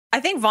I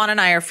think Vaughn and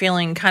I are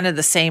feeling kind of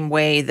the same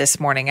way this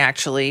morning,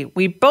 actually.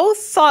 We both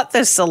thought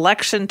this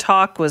election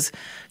talk was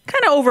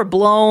kind of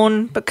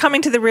overblown, but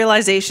coming to the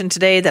realization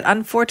today that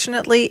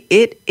unfortunately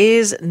it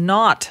is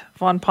not.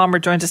 Vaughn Palmer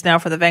joins us now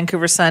for the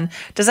Vancouver Sun.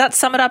 Does that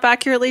sum it up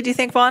accurately, do you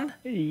think, Vaughn?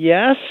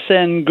 Yes,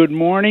 and good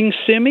morning,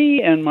 Simi.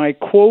 And my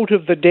quote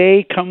of the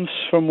day comes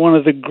from one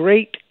of the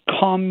great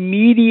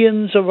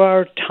comedians of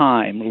our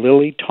time,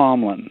 Lily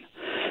Tomlin.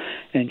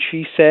 And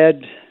she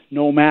said,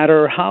 "No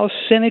matter how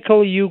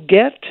cynical you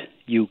get,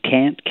 you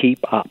can't keep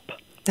up."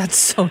 That's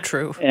so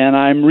true. And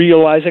I'm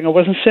realizing I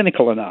wasn't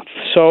cynical enough.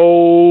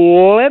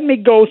 So let me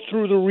go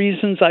through the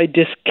reasons I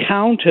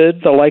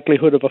discounted the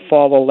likelihood of a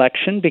fall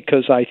election,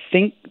 because I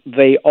think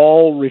they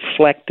all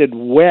reflected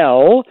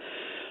well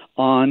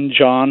on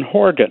John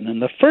Horgan.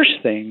 And the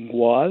first thing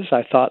was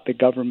I thought the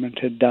government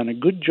had done a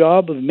good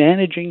job of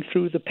managing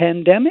through the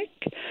pandemic,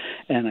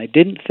 and I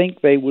didn't think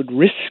they would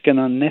risk an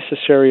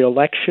unnecessary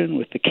election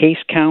with the case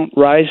count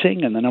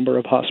rising and the number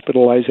of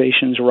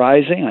hospitalizations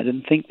rising. I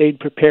didn't think they'd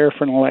prepare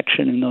for an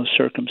election in those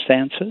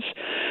circumstances.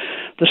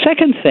 The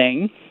second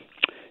thing,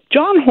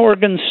 John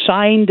Horgan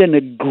signed an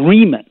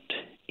agreement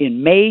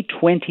in May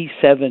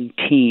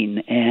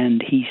 2017,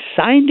 and he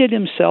signed it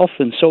himself,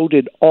 and so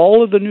did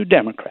all of the New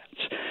Democrats.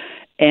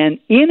 And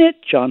in it,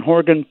 John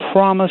Horgan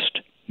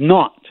promised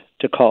not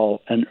to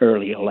call an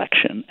early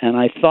election, and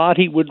I thought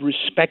he would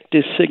respect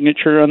his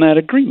signature on that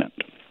agreement.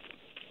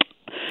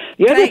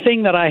 The other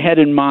thing that I had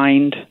in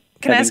mind...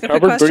 Can I ask a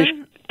quick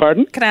question?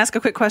 Pardon? Can I ask a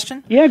quick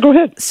question? Yeah, go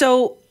ahead.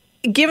 So,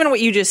 given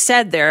what you just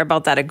said there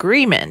about that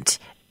agreement,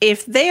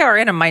 if they are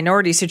in a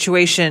minority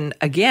situation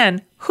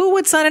again, who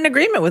would sign an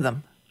agreement with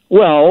them?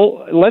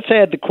 Well, let's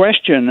add the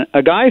question.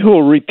 A guy who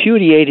will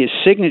repudiate his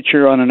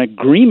signature on an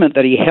agreement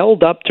that he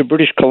held up to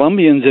British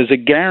Columbians as a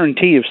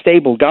guarantee of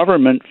stable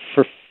government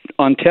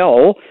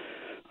until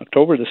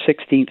October the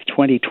 16th,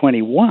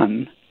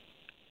 2021,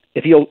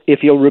 if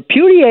he'll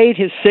repudiate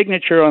his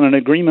signature on an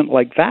agreement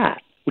like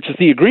that, which is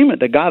the agreement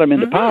that got him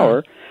into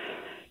power,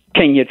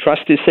 can you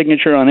trust his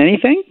signature on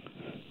anything?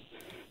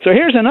 So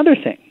here's another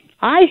thing.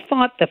 I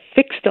thought the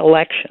fixed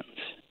elections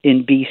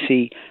in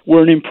BC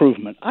were an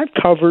improvement. I've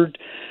covered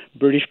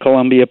British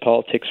Columbia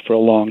politics for a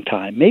long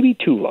time, maybe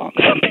too long,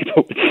 some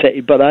people would say,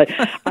 but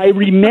I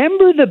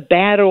remember the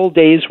bad old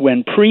days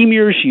when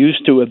premiers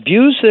used to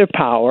abuse their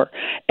power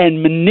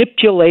and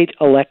manipulate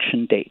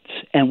election dates.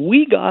 And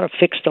we got a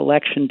fixed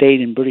election date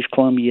in British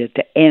Columbia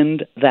to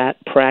end that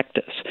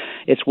practice.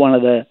 It's one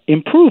of the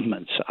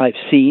improvements I've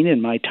seen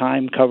in my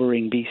time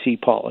covering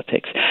BC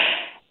politics.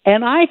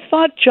 And I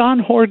thought John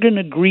Horgan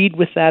agreed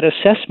with that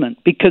assessment,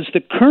 because the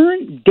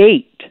current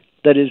date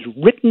that is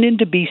written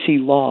into BC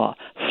law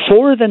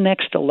for the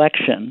next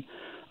election,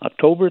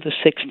 October the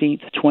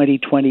 16th,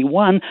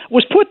 2021,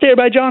 was put there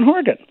by John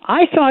Horgan.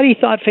 I thought he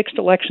thought fixed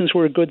elections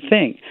were a good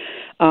thing.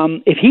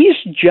 If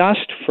he's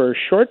just for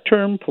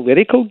short-term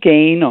political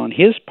gain on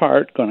his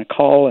part going to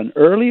call an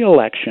early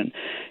election,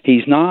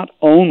 he's not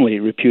only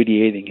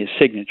repudiating his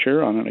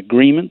signature on an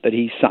agreement that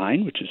he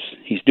signed, which is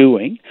he's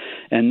doing,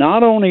 and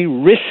not only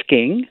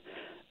risking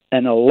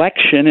an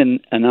election,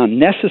 and an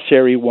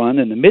unnecessary one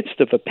in the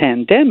midst of a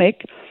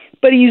pandemic,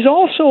 but he's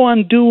also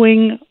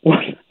undoing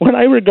what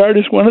I regard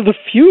as one of the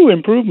few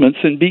improvements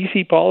in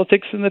BC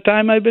politics in the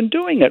time I've been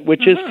doing it,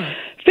 which is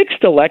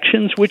fixed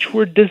elections, which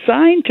were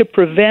designed to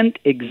prevent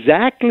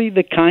exactly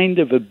the kind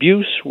of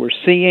abuse we're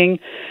seeing,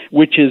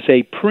 which is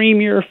a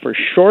premier for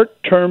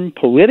short-term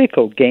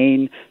political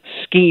gain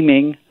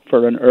scheming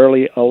for an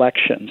early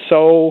election.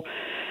 So,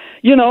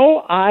 you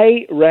know,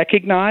 I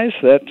recognize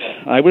that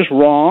I was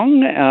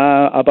wrong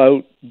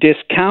about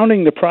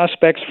discounting the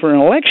prospects for an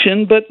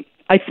election, but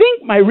I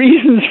think my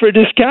reasons for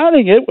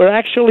discounting it were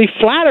actually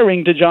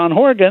flattering to John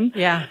Horgan.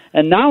 Yeah.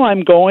 And now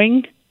I'm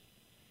going,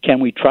 can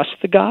we trust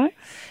the guy?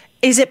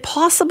 Is it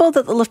possible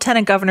that the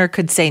Lieutenant Governor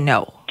could say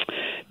no?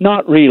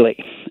 Not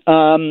really.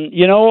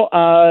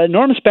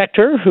 Norman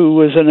Spector, who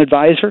was an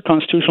advisor,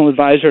 constitutional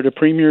advisor to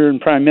Premier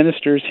and Prime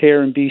Ministers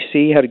here in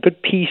BC, had a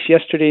good piece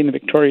yesterday in the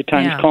Victoria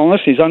Times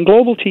Colonist. He's on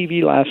Global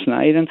TV last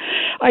night, and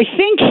I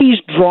think he's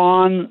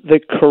drawn the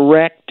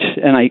correct,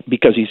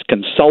 because he's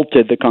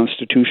consulted the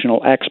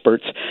constitutional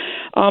experts,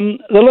 the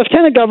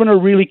Lieutenant Governor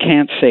really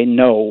can't say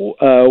no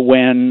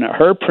when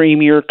her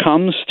Premier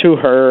comes to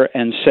her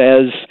and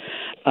says,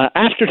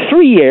 after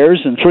 3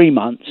 years and 3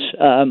 months,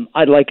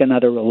 I'd like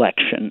another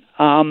election.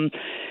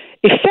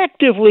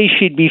 Effectively,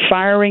 she'd be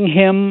firing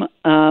him,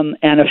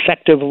 and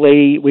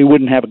effectively, we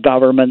wouldn't have a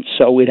government,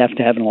 so we'd have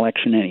to have an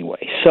election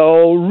anyway.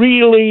 So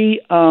really,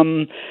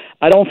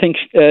 I don't think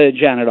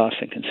Janet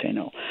Austin can say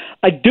no.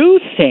 I do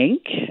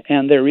think,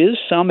 and there is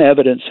some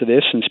evidence of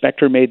this, and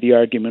Spector made the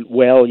argument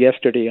well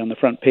yesterday on the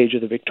front page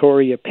of the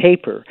Victoria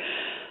paper,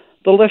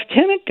 the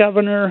Lieutenant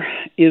Governor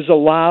is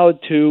allowed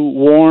to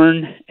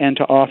warn and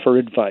to offer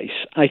advice.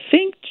 I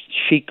think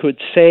she could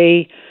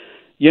say,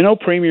 you know,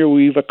 Premier,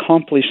 we've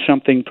accomplished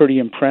something pretty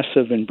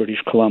impressive in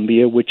British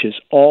Columbia, which is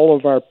all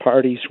of our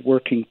parties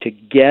working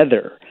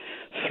together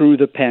through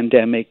the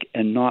pandemic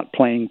and not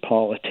playing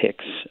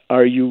politics.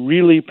 Are you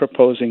really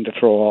proposing to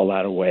throw all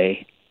that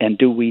away? And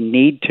do we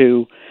need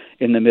to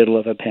in the middle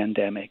of a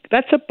pandemic?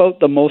 That's about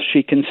the most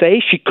she can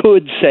say. She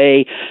could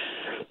say,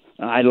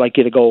 I'd like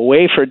you to go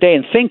away for a day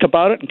and think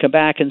about it and come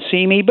back and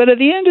see me. But at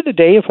the end of the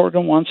day, if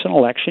Horgan wants an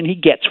election, he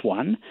gets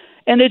one.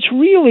 And it's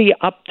really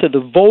up to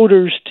the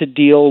voters to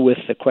deal with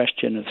the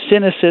question of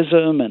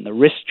cynicism and the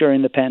risk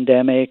during the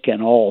pandemic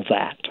and all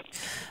that.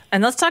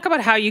 And let's talk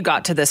about how you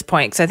got to this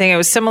point, because I think it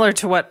was similar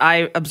to what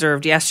I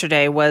observed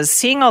yesterday, was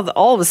seeing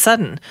all of a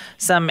sudden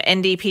some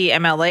NDP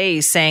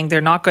MLAs saying they're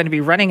not going to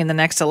be running in the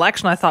next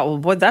election. I thought, well,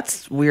 boy,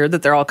 that's weird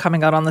that they're all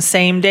coming out on the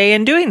same day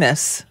and doing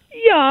this.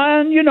 Yeah,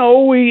 and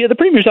the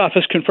Premier's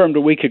office confirmed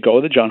a week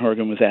ago that John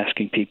Horgan was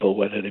asking people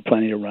whether they're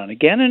planning to run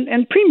again,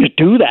 and Premiers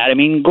do that. I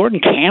mean,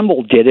 Gordon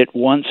Campbell did it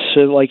once,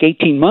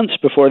 18 months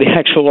before the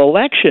actual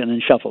election,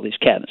 and shuffled his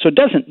cabinet. So it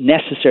doesn't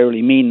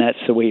necessarily mean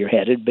that's the way you're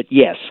headed, but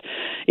yes,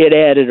 it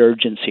added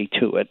urgency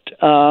to it.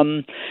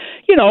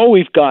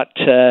 We've got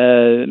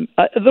one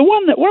of the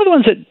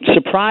ones that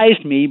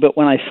surprised me, but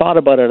when I thought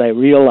about it, I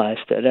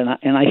realized it,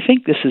 and I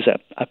think this is a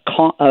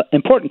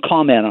important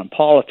comment on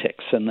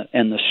politics and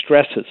the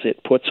stresses it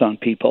puts on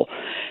people.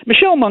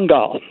 Michelle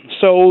Mungal,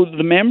 so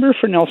the member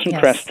for Nelson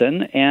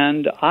Creston,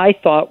 and I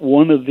thought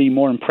one of the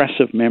more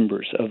impressive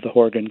members of the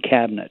Horgan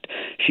cabinet.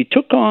 She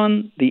took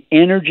on the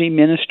energy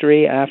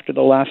ministry after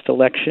the last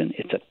election.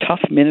 It's a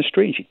tough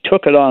ministry, and she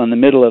took it on in the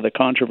middle of the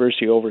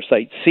controversy over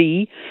Site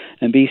C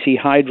and BC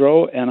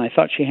Hydro, and I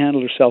thought she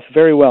handled herself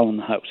very well in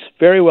the House,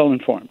 very well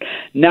informed.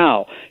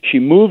 Now, she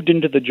moved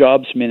into the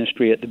jobs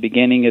ministry at the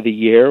beginning of the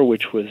year,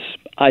 which was,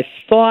 I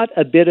thought,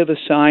 a bit of a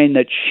sign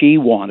that she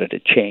wanted a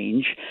change,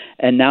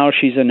 and now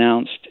she's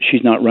announced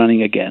she's not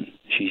running again.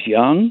 She's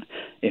young,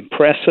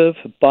 impressive,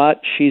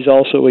 but she's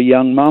also a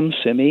young mom,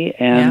 Simi,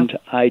 and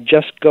I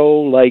just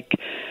go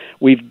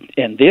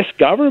and this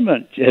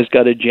government has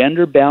got a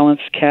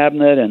gender-balanced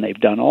cabinet, and they've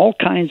done all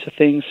kinds of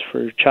things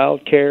for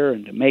childcare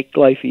and to make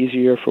life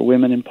easier for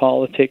women in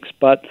politics,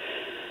 but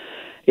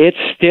it's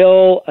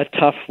still a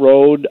tough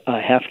road. I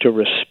have to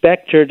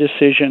respect her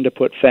decision to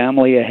put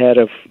family ahead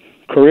of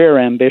career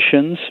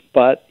ambitions,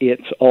 but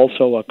it's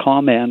also a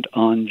comment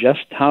on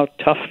just how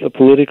tough the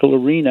political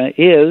arena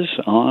is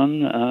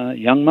on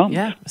young moms.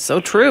 Yeah, so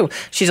true.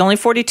 She's only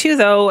 42,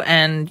 though,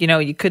 and,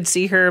 you could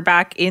see her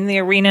back in the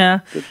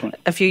arena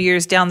a few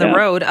years down the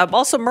road.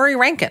 Also, Murray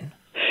Rankin.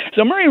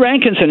 So Murray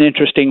Rankin's an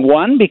interesting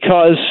one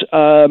because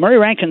Murray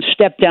Rankin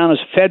stepped down as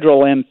a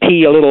federal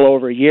MP a little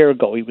over a year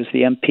ago. He was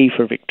the MP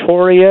for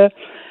Victoria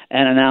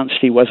and announced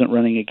he wasn't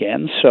running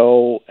again.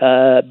 So,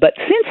 but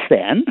since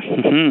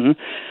then,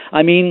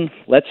 I mean,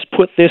 let's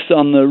put this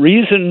on the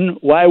reason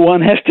why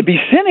one has to be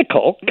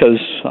cynical, because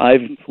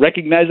I've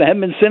recognized I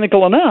haven't been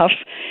cynical enough.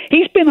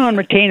 He's been on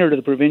retainer to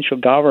the provincial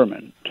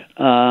government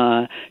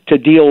to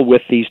deal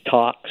with these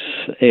talks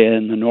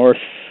in the north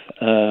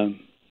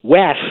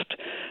west,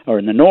 or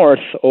in the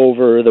north,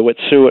 over the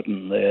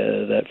Wet'suwet'en,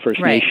 that First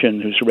Nation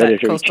whose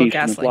hereditary chiefs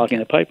have been blocking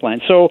the pipeline.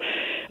 So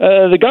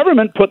the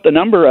government put the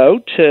number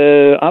out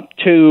up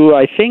to,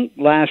 I think,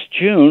 last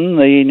June.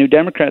 The New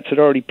Democrats had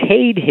already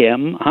paid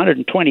him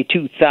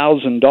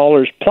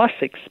 $122,000 plus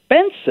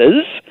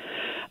expenses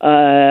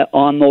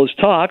on those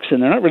talks,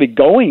 and they're not really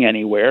going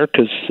anywhere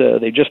because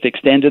they just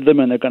extended them,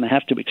 and they're going to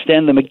have to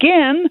extend them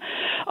again.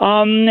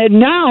 And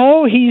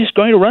now he's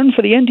going to run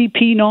for the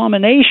NDP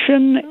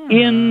nomination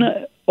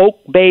in Oak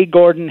Bay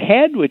Gordon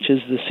Head, which is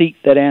the seat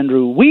that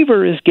Andrew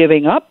Weaver is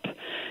giving up.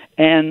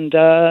 And,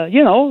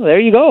 there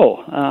you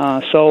go.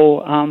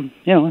 So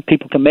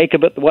people can make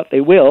of it what they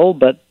will,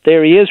 but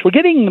there he is. We're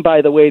getting,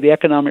 by the way, the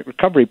Economic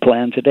Recovery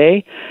Plan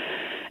today.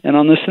 And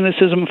on the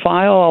cynicism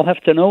file, I'll have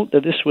to note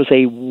that this was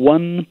a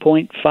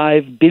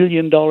 $1.5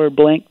 billion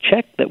blank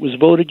check that was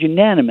voted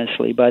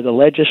unanimously by the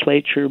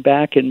legislature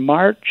back in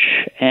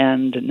March,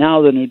 and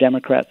now the New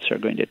Democrats are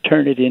going to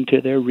turn it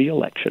into their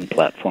re-election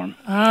platform.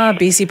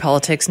 BC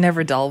politics,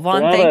 never dull.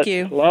 Vaughn, thank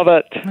you. Love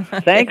it.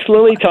 Thanks,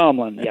 Lily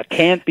Tomlin. You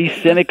can't be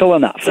cynical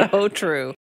enough. So true.